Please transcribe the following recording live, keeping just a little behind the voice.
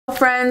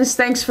Friends,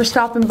 thanks for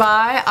stopping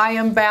by. I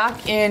am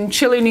back in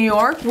chilly New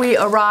York. We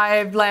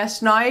arrived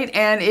last night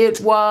and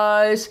it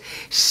was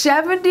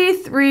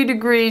 73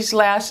 degrees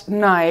last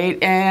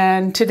night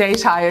and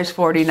today's high is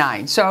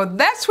 49. So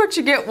that's what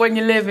you get when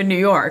you live in New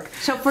York.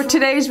 So for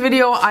today's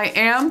video, I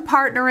am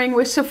partnering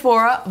with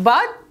Sephora,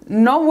 but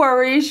no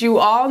worries, you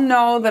all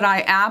know that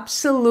I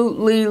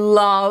absolutely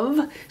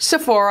love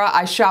Sephora.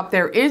 I shop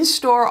there in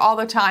store all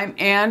the time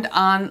and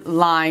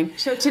online.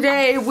 So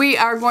today we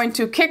are going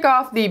to kick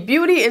off the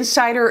Beauty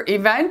Insider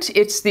event.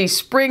 It's the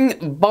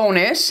spring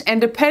bonus, and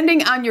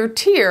depending on your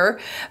tier,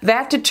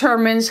 that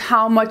determines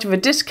how much of a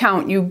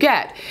discount you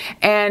get.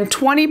 And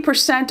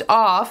 20%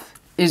 off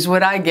is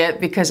what I get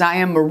because I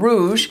am a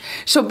Rouge.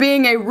 So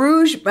being a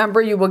Rouge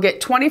member, you will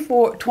get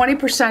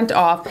 20%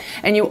 off,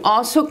 and you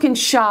also can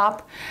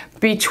shop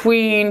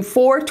between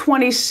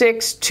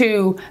 4/26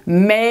 to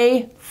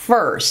May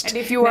 1st. And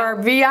if you are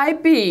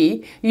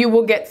VIB, you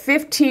will get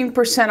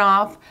 15%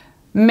 off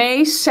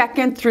May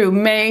 2nd through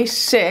May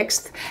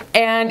 6th.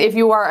 And if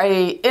you are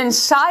a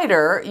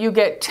insider, you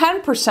get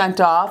 10%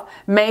 off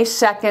May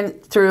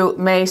 2nd through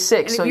May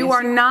 6th. And so if you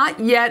are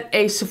not yet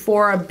a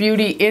Sephora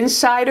Beauty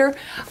Insider,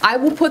 I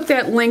will put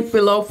that link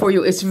below for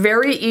you. It's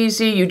very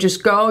easy. You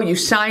just go, you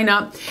sign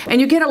up, and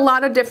you get a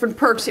lot of different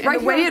perks. And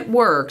the way it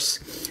works,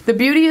 the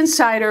Beauty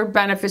Insider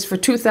benefits for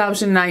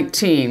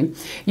 2019,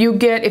 you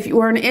get, if you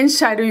are an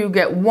insider, you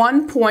get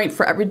 1 point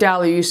for every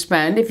dollar you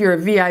spend. If you're a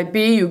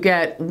VIB, you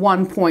get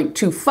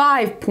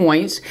 1.25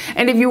 points.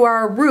 And if you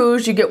are a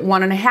Rouge, you get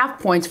 1.5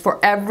 points for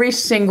every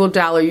single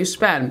dollar you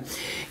spend.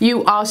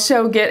 You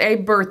also get a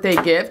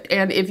birthday gift.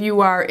 And if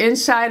you are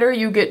insider,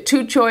 you get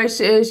 2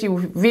 choices.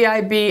 You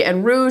VIB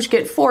and Rouge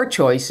get 4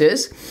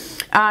 choices.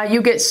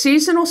 You get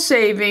seasonal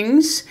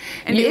savings,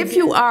 and if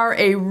you are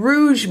a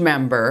Rouge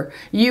member,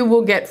 you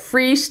will get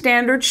free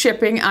standard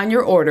shipping on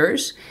your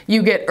orders,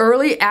 you get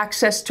early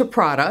access to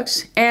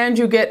products, and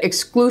you get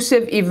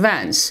exclusive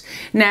events.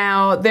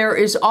 Now, there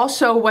is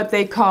also what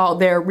they call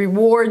their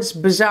Rewards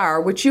Bazaar,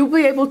 which you'll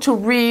be able to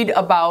read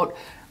about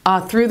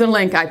through the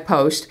link I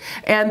post,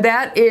 and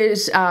that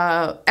is,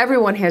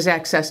 everyone has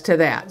access to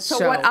that.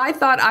 So what I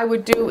thought I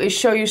would do is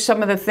show you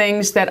some of the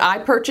things that I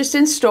purchased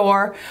in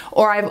store,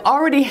 or I've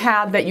already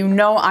had that you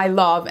know I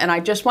love, and I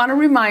just want to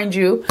remind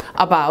you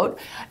about.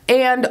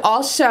 And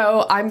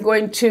also, I'm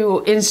going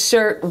to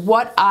insert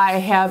what I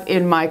have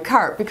in my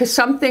cart, because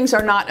some things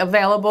are not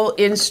available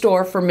in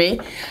store for me,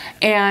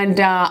 and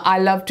I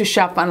love to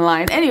shop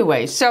online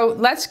anyway. So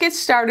let's get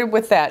started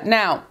with that.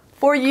 Now,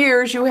 for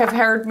years, you have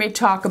heard me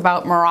talk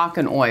about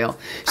Moroccan oil.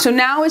 So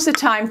now is the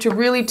time to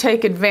really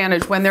take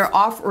advantage when they're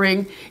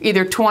offering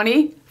either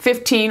 20,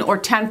 15, or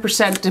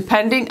 10%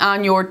 depending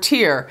on your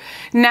tier.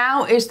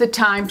 Now is the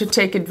time to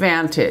take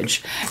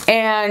advantage.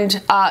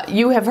 And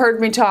you have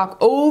heard me talk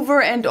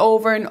over and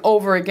over and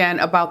over again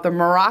about the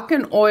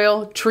Moroccan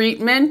oil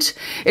treatment.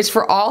 It's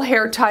for all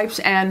hair types,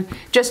 and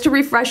just to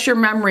refresh your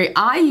memory,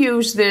 I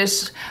use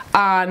this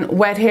on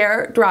wet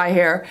hair, dry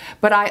hair,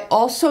 but I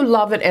also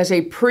love it as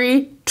a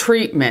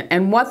pre-treatment.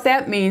 And what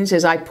that means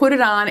is I put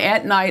it on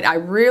at night, I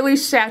really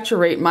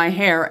saturate my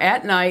hair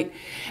at night,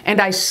 and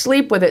I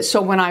sleep with it.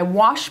 So when I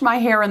wash my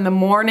hair in the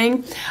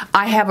morning,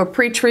 I have a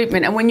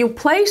pre-treatment. And when you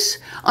place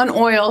an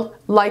oil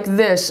like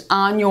this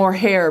on your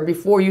hair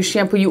before you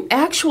shampoo, you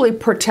actually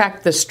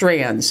protect the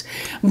strands.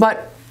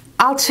 But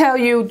I'll tell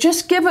you,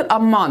 just give it a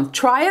month.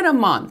 Try it a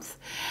month.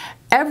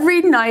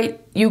 Every night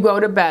you go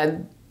to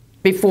bed,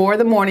 before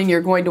the morning you're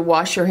going to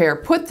wash your hair,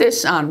 put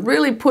this on,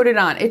 really put it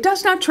on. It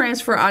does not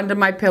transfer onto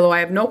my pillow. I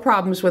have no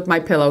problems with my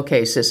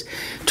pillowcases.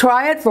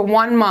 Try it for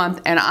 1 month,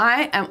 and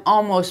I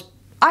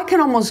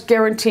can almost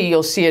guarantee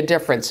you'll see a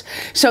difference.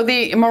 So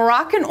the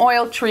Moroccan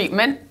oil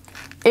treatment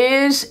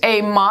is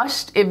a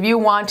must if you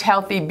want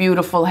healthy,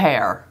 beautiful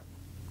hair.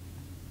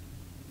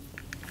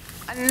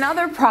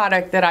 Another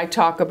product that I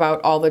talk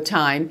about all the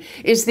time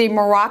is the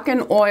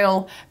Moroccan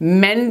Oil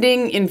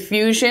Mending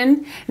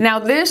Infusion. Now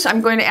this, I'm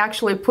going to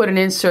actually put an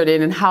insert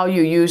in and how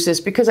you use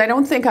this, because I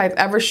don't think I've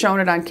ever shown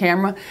it on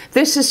camera.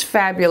 This is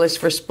fabulous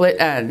for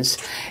split ends.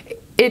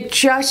 It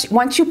just,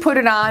 once you put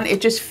it on, it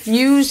just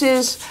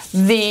fuses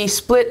the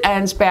split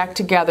ends back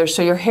together,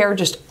 so your hair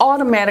just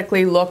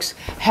automatically looks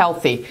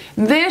healthy.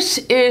 This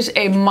is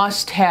a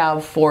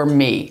must-have for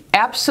me.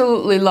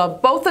 Absolutely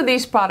love both of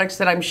these products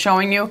that I'm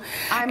showing you.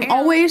 I'm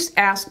always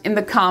asked in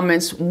the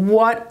comments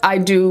what I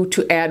do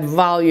to add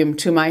volume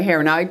to my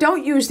hair. Now, I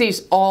don't use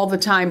these all the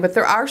time, but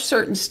there are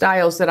certain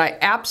styles that I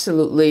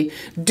absolutely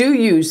do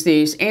use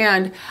these,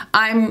 and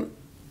I'm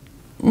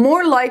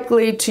more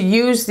likely to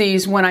use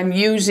these when I'm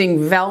using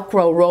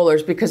Velcro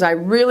rollers, because I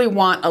really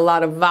want a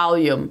lot of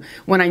volume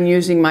when I'm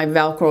using my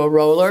Velcro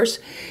rollers.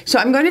 So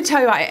I'm going to tell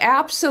you, I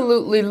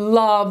absolutely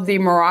love the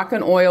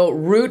Moroccan Oil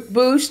Root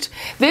Boost.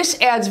 This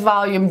adds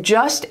volume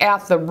just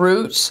at the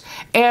roots,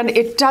 and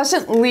it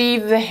doesn't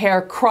leave the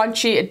hair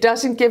crunchy. It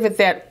doesn't give it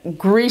that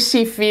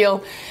greasy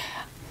feel.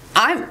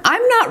 I'm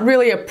not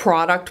really a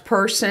product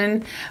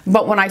person,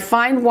 but when I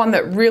find one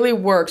that really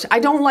works, I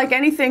don't like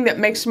anything that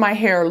makes my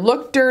hair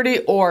look dirty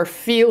or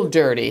feel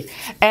dirty.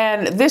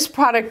 And this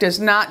product does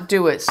not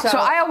do it. So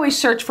I always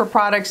search for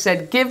products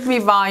that give me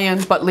volume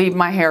but leave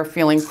my hair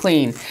feeling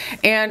clean.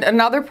 And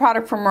another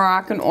product from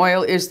Moroccan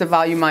Oil is the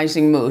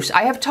Volumizing Mousse.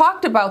 I have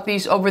talked about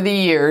these over the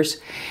years,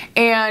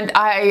 and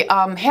I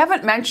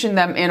haven't mentioned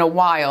them in a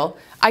while.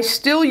 I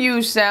still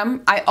use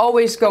them. I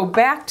always go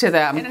back to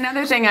them. And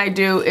another thing I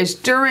do is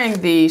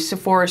during the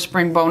Sephora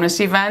Spring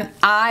Bonus event,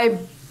 I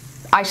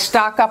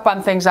stock up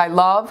on things I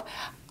love.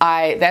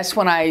 That's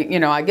when I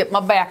get my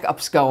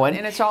backups going.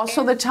 And it's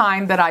also the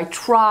time that I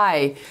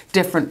try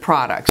different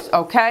products,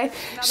 okay?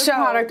 So,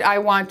 another product I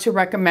want to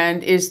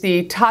recommend is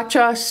the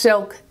Tatcha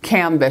Silk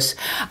Canvas.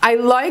 I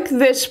like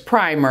this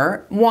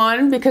primer,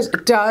 one, because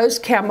it does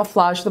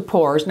camouflage the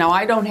pores. Now,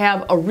 I don't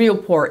have a real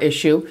pore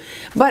issue,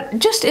 but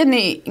just in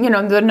the,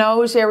 the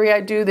nose area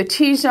I do, the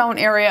T-zone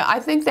area, I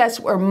think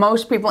that's where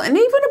most people, and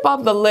even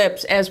above the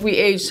lips as we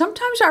age,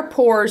 sometimes our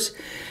pores,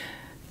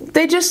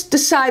 they just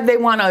decide they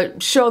want to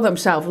show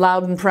themselves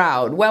loud and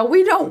proud. Well,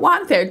 we don't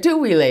want that, do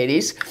we,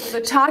 ladies? The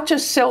Tatcha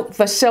Silk,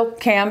 the Silk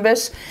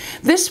Canvas.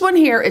 This one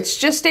here, it's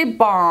just a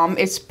balm.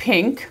 It's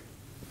pink.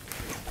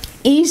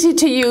 Easy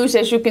to use,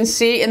 as you can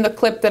see in the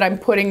clip that I'm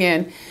putting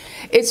in.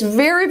 It's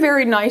very,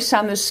 very nice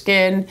on the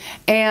skin.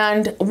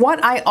 And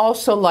what I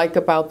also like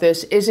about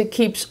this is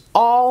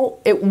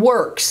it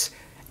works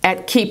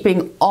at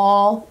keeping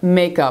all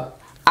makeup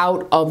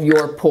out of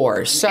your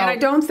pores. And I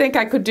don't think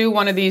I could do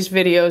one of these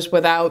videos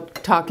without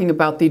talking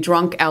about the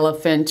Drunk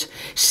Elephant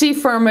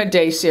C-Firma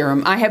Day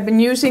Serum. I have been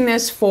using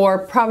this for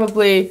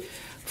probably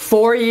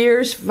 4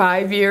 years,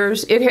 5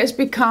 years. It has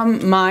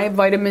become my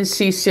vitamin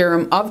C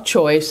serum of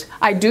choice.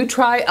 I do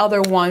try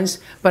other ones,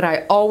 but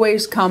I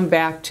always come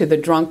back to the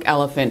Drunk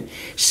Elephant.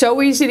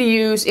 So easy to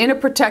use in a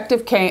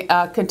protective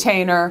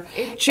container.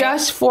 It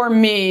just for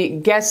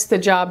me gets the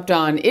job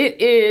done. It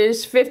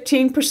is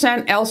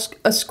 15%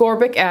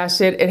 ascorbic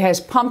acid. It has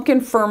pumpkin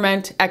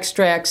ferment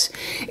extracts.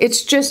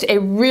 It's just a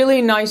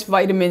really nice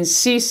vitamin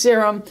C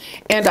serum,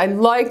 and I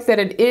like that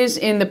it is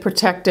in the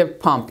protective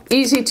pump.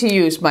 Easy to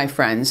use, my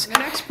friends. The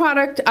next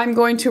product I'm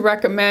going to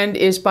recommend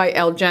is by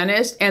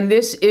Ageless, and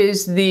this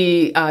is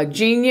the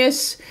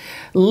Genius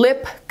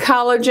Lip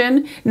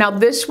Collagen. Now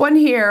this one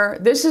here,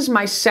 this is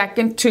my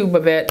second tube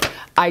of it.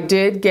 I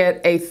did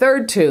get a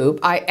third tube.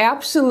 I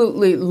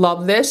absolutely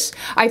love this.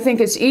 I think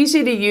it's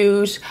easy to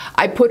use.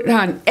 I put it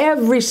on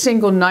every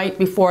single night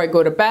before I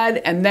go to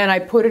bed, and then I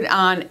put it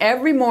on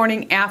every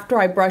morning after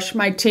I brush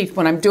my teeth.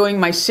 When I'm doing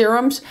my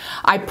serums,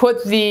 I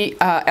put the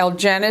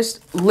Ageless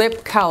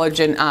Lip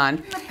Collagen on.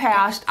 In the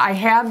past, I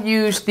have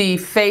used the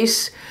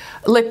Face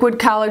Liquid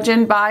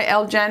Collagen by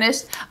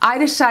Ageless. I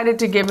decided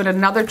to give it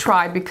another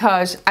try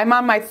because I'm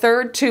on my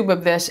third tube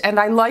of this and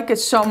I like it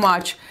so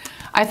much.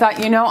 I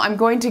thought, I'm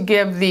going to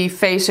give the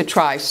face a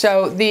try.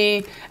 So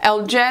the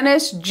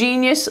Ageless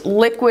Genius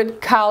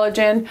Liquid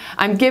Collagen,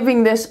 I'm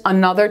giving this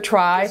another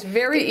try. It's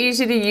very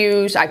easy to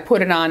use. I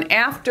put it on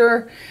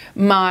after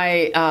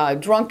my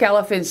Drunk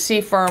Elephant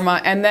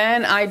C-Firma, and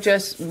then I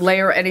just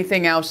layer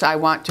anything else I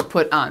want to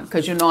put on,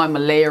 because I'm a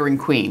layering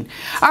queen.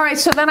 All right,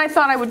 so then I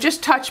thought I would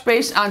just touch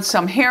base on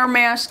some hair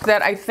masks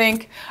that I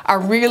think are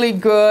really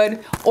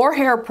good, or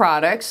hair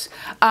products.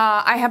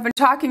 I have been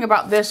talking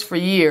about this for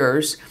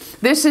years.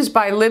 This is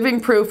by Living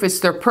Proof.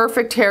 It's their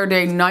Perfect Hair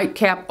Day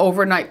Nightcap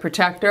Overnight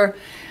Protector.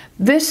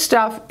 This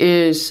stuff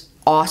is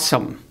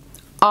awesome.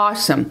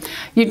 Awesome.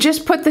 You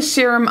just put the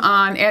serum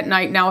on at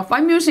night. Now, if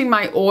I'm using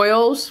my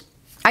oils,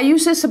 I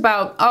use this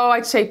about,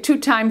 I'd say 2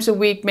 times a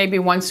week, maybe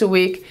once a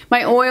week.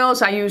 My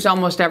oils I use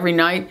almost every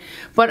night,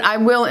 but I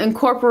will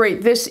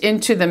incorporate this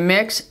into the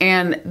mix,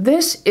 and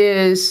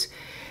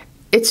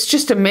it's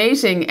just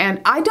amazing. And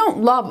I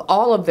don't love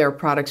all of their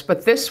products,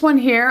 but this one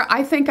here,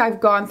 I think I've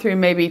gone through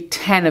maybe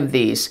 10 of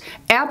these.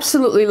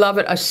 Absolutely love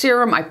it. A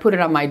serum, I put it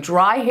on my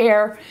dry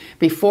hair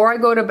before I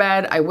go to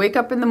bed. I wake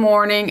up in the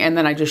morning and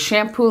then I just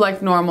shampoo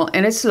like normal,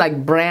 and it's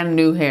like brand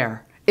new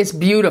hair. It's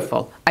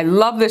beautiful. I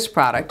love this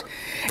product.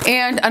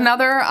 And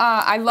another,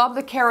 I love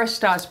the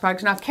Kerastase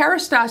products. Now,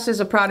 Kerastase is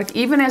a product,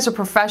 even as a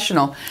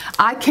professional,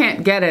 I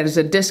can't get it as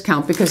a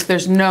discount because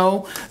there's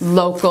no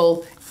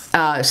local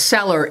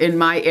seller in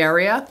my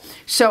area,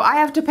 so I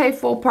have to pay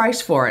full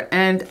price for it,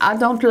 and I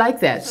don't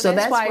like that. So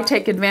that's why I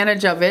take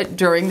advantage of it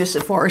during the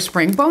Sephora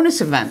Spring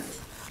Bonus event.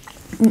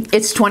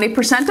 It's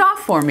 20%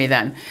 off for me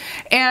then.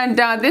 And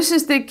this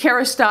is the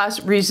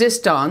Kerastase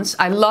Resistance.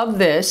 I love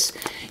this.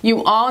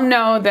 You all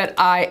know that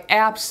I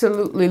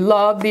absolutely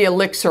love the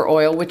elixir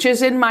oil, which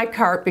is in my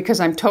cart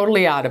because I'm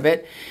totally out of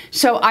it.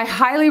 So I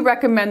highly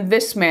recommend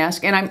this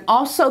mask, and I'm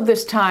also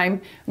this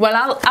time,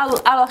 well,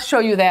 I'll show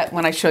you that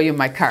when I show you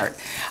my cart.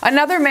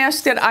 Another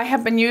mask that I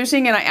have been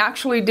using, and I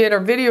actually did a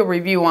video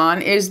review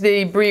on, is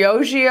the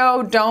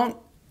Briogeo Don't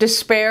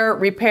Despair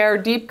Repair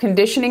Deep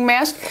Conditioning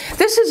Mask.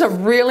 This is a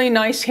really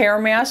nice hair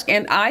mask,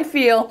 and I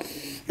feel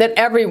that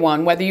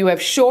everyone, whether you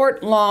have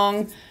short,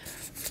 long,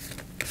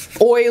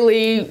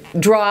 oily,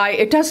 dry,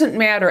 it doesn't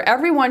matter.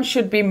 Everyone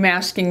should be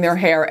masking their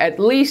hair at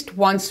least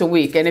once a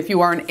week. And if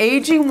you are an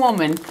aging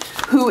woman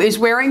who is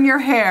wearing your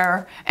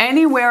hair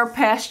anywhere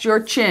past your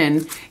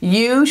chin,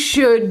 you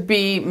should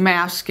be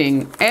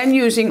masking and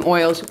using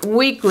oils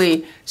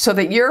weekly so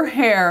that your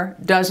hair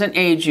doesn't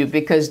age you,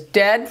 because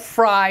dead,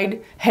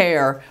 fried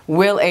hair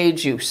will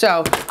age you.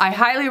 So I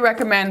highly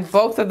recommend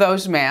both of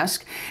those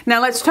masks.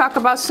 Now let's talk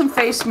about some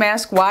face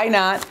masks. Why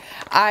not?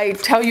 I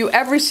tell you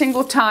every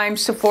single time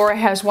Sephora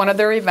has one of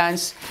their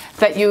events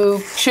that you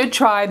should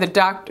try the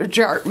Dr.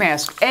 Jart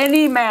mask.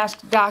 Any mask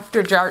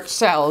Dr. Jart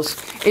sells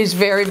is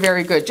very,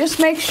 very good. Just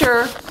make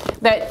sure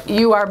that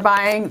you are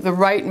buying the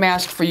right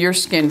mask for your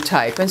skin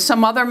type. And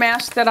some other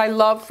masks that I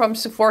love from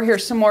Sephora,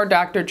 here's some more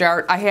Dr.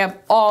 Jart. I have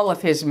all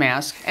of his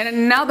masks. And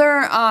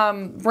another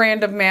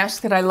brand of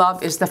mask that I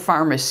love is the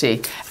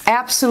Pharmacy.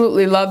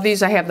 Absolutely love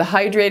these. I have the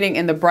hydrating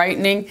and the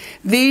brightening.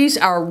 These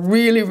are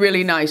really,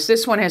 really nice.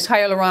 This one has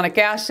hyaluronic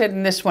acid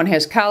and this one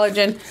has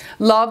collagen.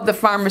 Love the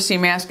Pharmacy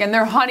mask, and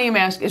their honey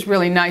mask is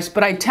really nice,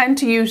 but I tend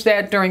to use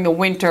that during the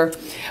winter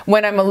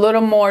when I'm a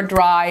little more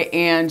dry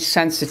and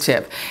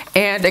sensitive.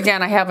 And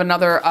again, I have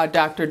another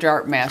Dr.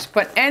 Jart mask.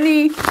 But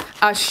any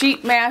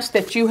sheet mask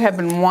that you have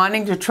been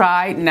wanting to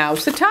try,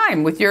 now's the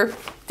time with your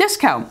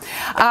discount.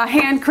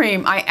 Hand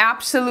cream. I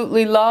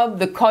absolutely love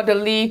the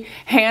Caudalie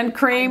hand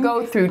cream. I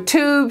go through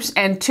tubes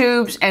and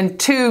tubes and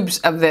tubes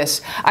of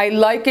this. I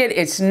like it.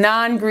 It's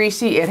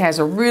non-greasy. It has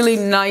a really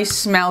nice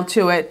smell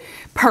to it.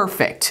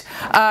 Perfect.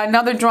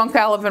 Another Drunk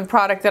Elephant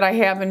product that I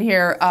have in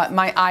here,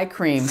 my eye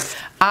cream.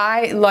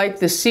 I like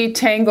the C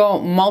Tango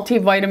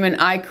multivitamin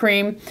eye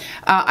cream.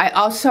 I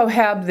also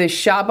have the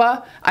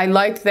Shaba. I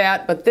like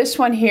that, but this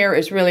one here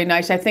is really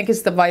nice. I think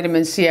it's the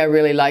vitamin C I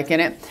really like in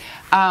it.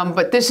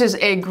 But this is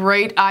a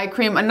great eye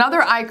cream.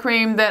 Another eye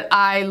cream that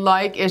I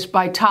like is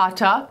by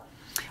Tata.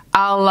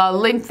 I'll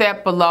link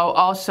that below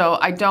also.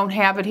 I don't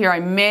have it here.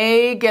 I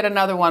may get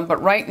another one, but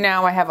right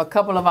now I have a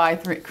couple of eye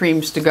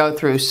creams to go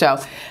through, so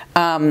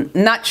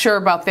not sure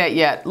about that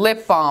yet.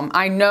 Lip balm.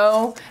 I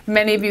know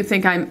many of you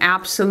think I'm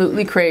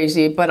absolutely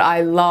crazy, but I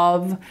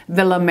love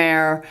the La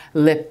Mer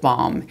lip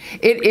balm.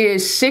 It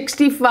is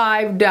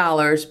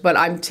 $65, but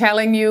I'm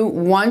telling you,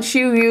 once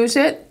you use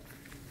it,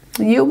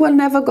 you will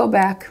never go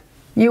back.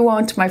 You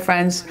won't, my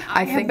friends.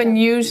 I have been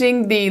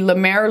using the La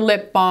Mer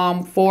lip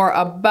balm for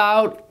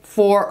about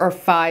 4 or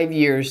 5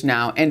 years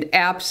now and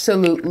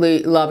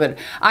absolutely love it.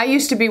 I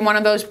used to be one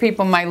of those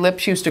people, my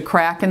lips used to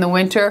crack in the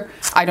winter.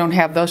 I don't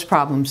have those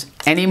problems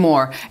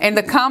anymore. And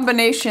the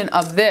combination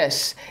of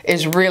this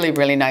is really,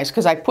 really nice,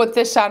 because I put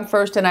this on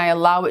first and I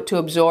allow it to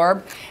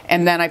absorb,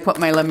 and then I put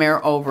my La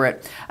Mer over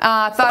it.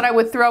 Thought I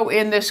would throw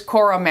in this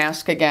Cora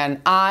mask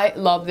again. I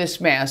love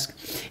this mask.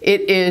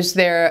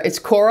 It's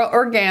Cora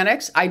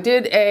Organics. I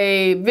did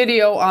a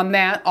video on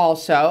that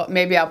also.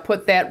 Maybe I'll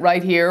put that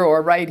right here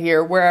or right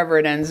here, wherever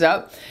it ends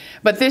up.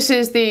 But this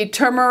is the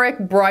turmeric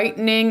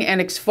brightening and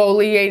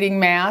exfoliating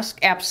mask.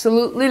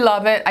 Absolutely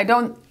love it. I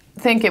don't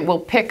think it will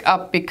pick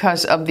up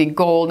because of the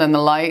gold and the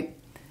light,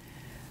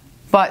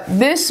 but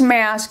this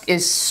mask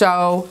is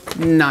so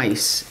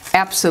nice.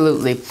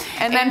 Absolutely.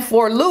 And then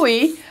for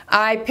Louis,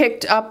 I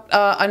picked up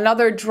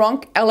another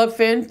Drunk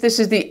Elephant. This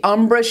is the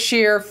Umbra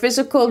Sheer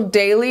Physical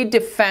Daily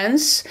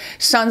Defense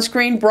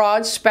Sunscreen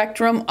Broad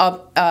Spectrum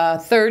of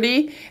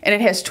 30, and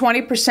it has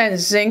 20%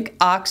 zinc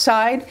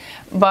oxide.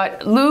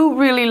 But Lou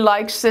really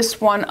likes this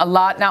one a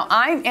lot. Now,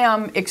 I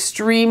am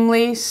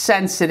extremely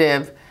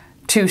sensitive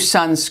to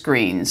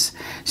sunscreens,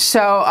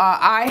 so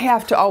I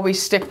have to always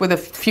stick with a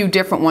few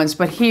different ones,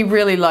 but he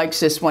really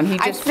likes this one.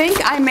 I think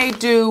I may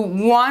do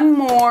one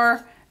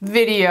more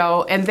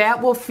video, and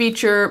that will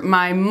feature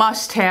my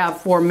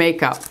must-have for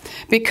makeup,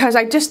 because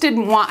I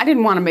didn't want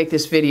to make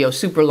this video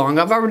super long.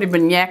 I've already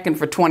been yakking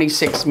for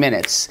 26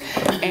 minutes.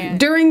 And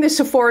during the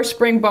Sephora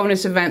Spring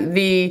Bonus event,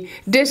 the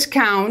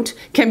discount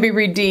can be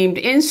redeemed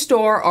in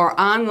store or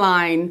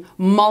online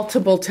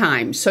multiple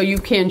times, so you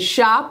can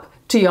shop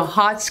to your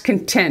heart's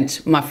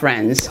content, my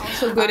friends.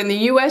 Also good in the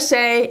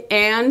USA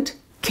and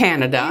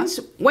Canada.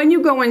 When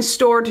you go in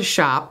store to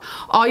shop,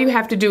 all you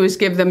have to do is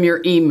give them your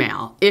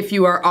email if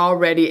you are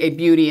already a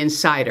beauty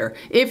insider.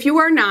 If you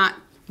are not,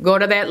 go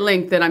to that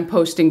link that I'm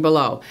posting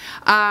below.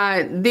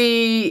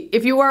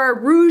 If you are a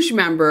Rouge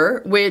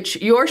member, which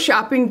your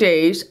shopping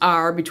days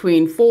are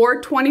between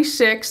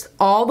 4/26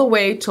 all the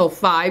way till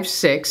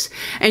 5/6,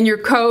 and your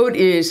code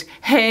is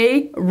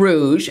Hey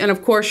Rouge, and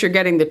of course you're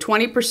getting the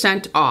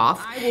 20%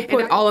 off. I will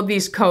put all of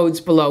these codes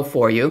below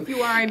for you. If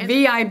you are a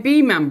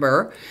VIB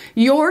member,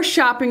 your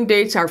shopping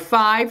dates are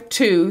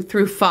 5/2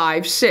 through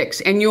 5/6,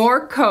 and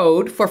your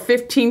code for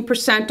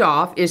 15%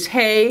 off is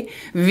Hey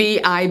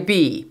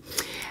VIB.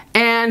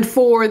 And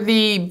for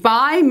the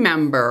Buy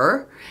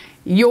member,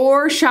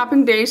 your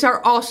shopping days are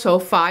also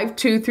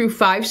 5/2 through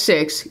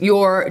 5/6.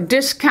 Your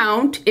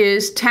discount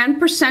is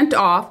 10%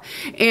 off,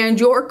 and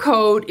your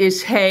code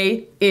is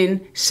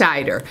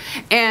HEYINSIDER.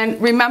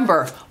 And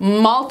remember,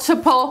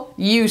 multiple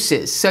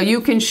uses. So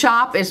you can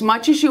shop as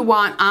much as you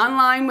want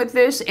online with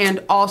this, and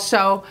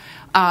also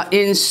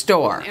in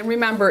store. And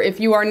remember, if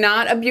you are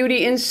not a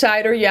beauty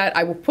insider yet,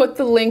 I will put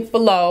the link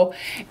below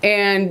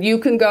and you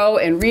can go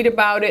and read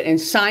about it and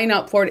sign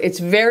up for it. It's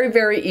very,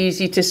 very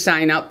easy to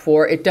sign up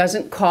for. It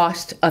doesn't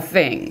cost a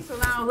thing. So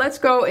now let's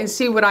go and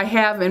see what I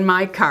have in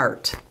my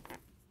cart.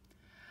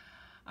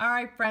 All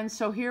right, friends,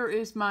 so here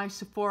is my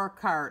Sephora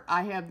cart.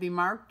 I have the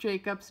Marc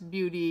Jacobs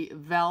Beauty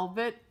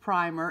Velvet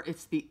Primer.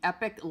 It's the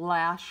Epic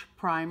Lash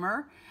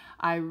Primer.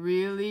 I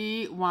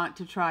really want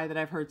to try that.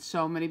 I've heard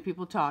so many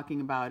people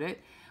talking about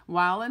it.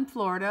 While in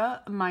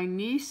Florida, my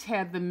niece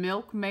had the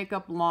Milk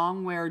Makeup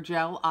Longwear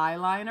Gel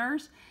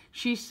Eyeliners.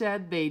 She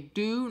said they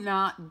do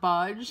not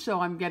budge, so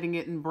I'm getting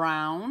it in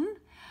brown.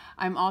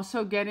 I'm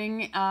also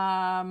getting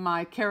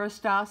my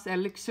Kerastase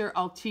Elixir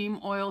Ultime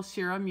Oil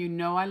Serum. You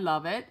know I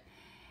love it.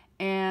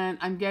 And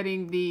I'm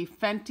getting the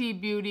Fenty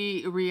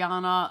Beauty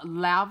Rihanna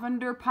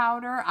Lavender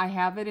Powder. I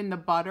have it in the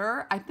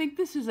butter. I think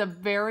this is a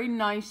very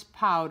nice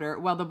powder.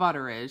 Well, the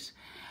butter is.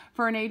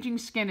 For an aging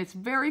skin, it's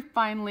very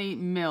finely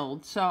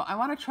milled. So I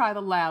want to try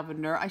the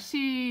lavender. I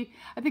think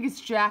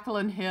it's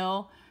Jaclyn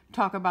Hill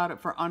talk about it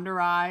for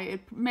under eye.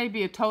 It may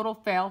be a total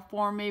fail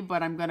for me,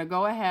 but I'm going to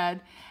go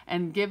ahead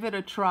and give it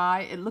a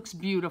try. It looks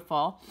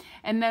beautiful.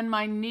 And then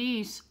my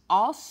niece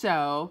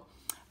also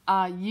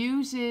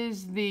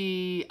uses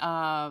the,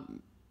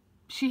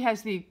 she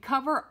has the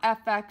Cover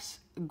FX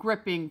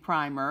Gripping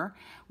Primer,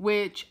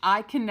 which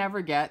I can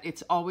never get.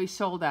 It's always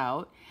sold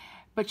out.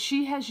 But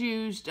she has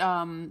used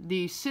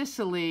the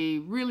Sicily,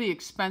 really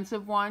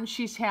expensive one.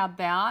 She's had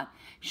that.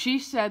 She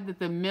said that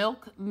the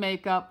Milk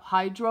Makeup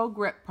Hydro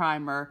Grip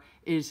Primer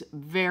is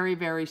very,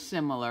 very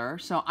similar.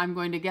 So I'm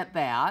going to get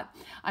that.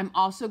 I'm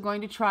also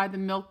going to try the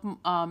Milk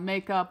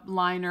Makeup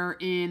Liner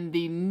in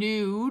the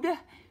Nude.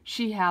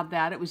 She had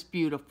that. It was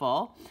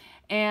beautiful.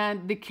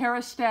 And the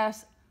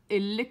Kerastase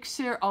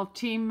Elixir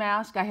Ultime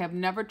Mask I have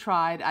never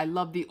tried. I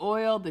love the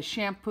oil, the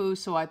shampoo,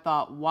 so I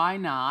thought, why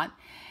not?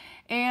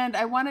 And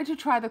I wanted to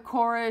try the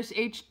Chorus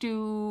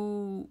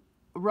H2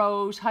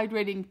 Rose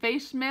Hydrating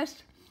Face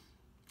Mist.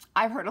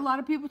 I've heard a lot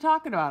of people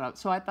talking about it,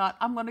 so I thought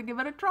I'm going to give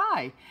it a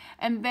try.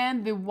 And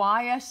then the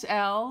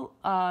YSL,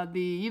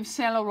 the Yves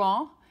Saint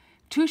Laurent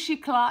Touche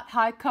Éclat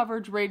High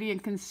Coverage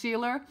Radiant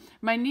Concealer.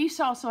 My niece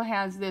also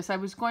has this. I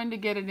was going to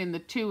get it in the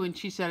 2 and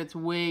she said it's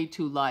way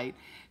too light.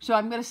 So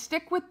I'm going to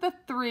stick with the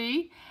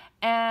 3,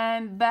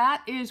 and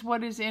that is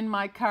what is in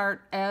my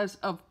cart as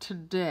of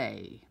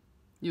today.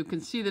 You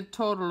can see the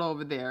total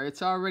over there.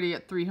 It's already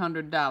at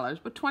 $300,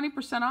 but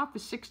 20% off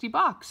is 60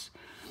 bucks.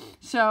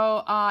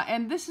 So,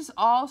 and this is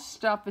all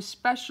stuff,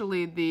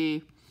 especially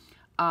the,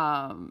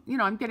 you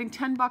know, I'm getting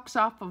 10 bucks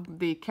off of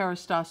the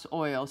Kerastase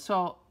oil.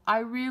 So I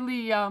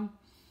really, I'm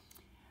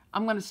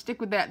going to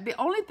stick with that. The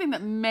only thing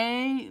that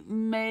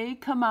may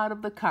come out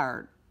of the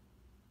cart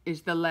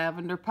is the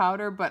lavender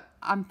powder, but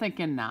I'm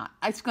thinking not.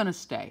 It's going to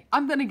stay.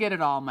 I'm going to get it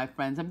all, my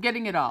friends. I'm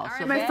getting it all. All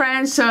right, my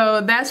friends,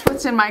 so that's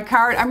what's in my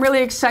cart. I'm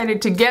really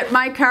excited to get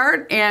my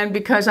cart, and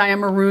because I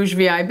am a Rouge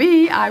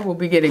VIB, I will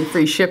be getting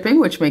free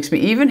shipping, which makes me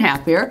even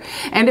happier.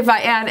 And if I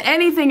add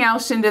anything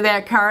else into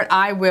that cart,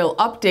 I will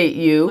update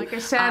you. Like I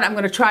said, I'm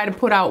going to try to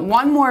put out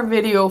one more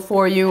video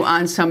for you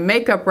on some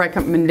makeup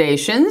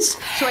recommendations.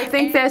 So I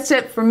think that's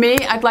it for me.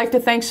 I'd like to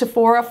thank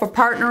Sephora for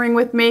partnering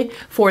with me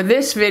for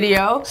this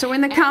video. So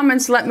in the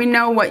comments, let me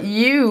know what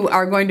you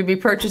are going to be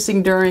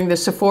purchasing during the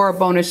Sephora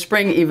Bonus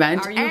Spring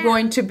event. Are you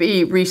going to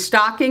be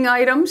restocking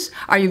items?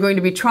 Are you going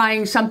to be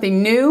trying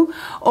something new?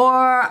 Or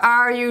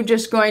are you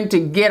just going to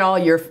get all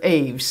your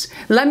faves?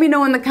 Let me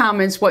know in the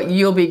comments what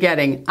you'll be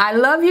getting. I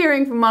love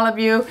hearing from all of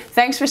you.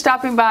 Thanks for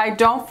stopping by.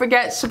 Don't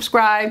forget,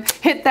 subscribe.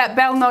 Hit that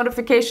bell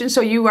notification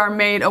so you are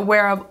made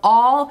aware of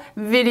all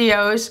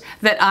videos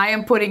that I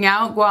am putting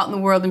out. Go out in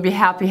the world and be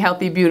happy,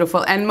 healthy,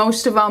 beautiful, and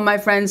most of all, my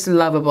friends,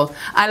 lovable.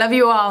 I love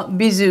you all.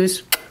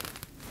 Bisous.